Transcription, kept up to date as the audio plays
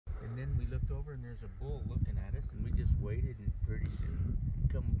then we looked over and there's a bull looking at us, and we just waited, and pretty soon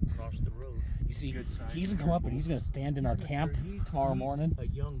come across the road. You see, he's gonna come up and he's gonna stand in our camp tomorrow morning. A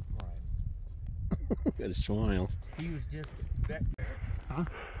young prime. Got a smile. He was just back there. Huh?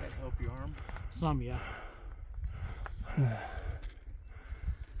 That help your arm? Some, yeah.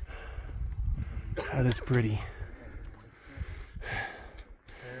 That is pretty.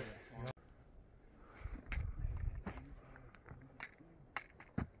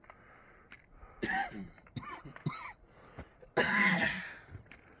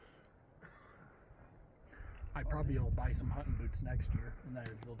 I probably will buy some hunting boots next year, and then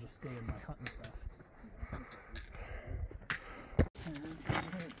they'll just stay in my hunting stuff.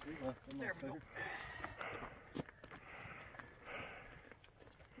 There we go.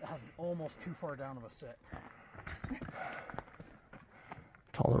 That was almost too far down of a set.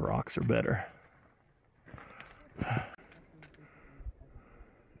 Taller rocks are better. That's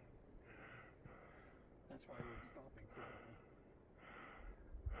why we're stopping for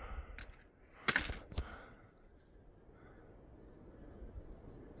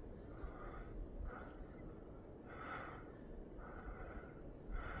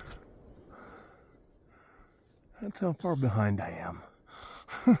That's how far behind I am.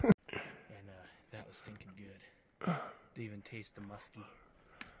 And that was stinking good. They even taste the musky.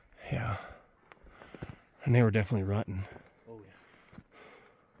 Yeah. And they were definitely rutting. Oh yeah.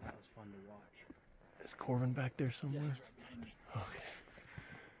 That was fun to watch. Is Corvin back there somewhere? Yeah, he's right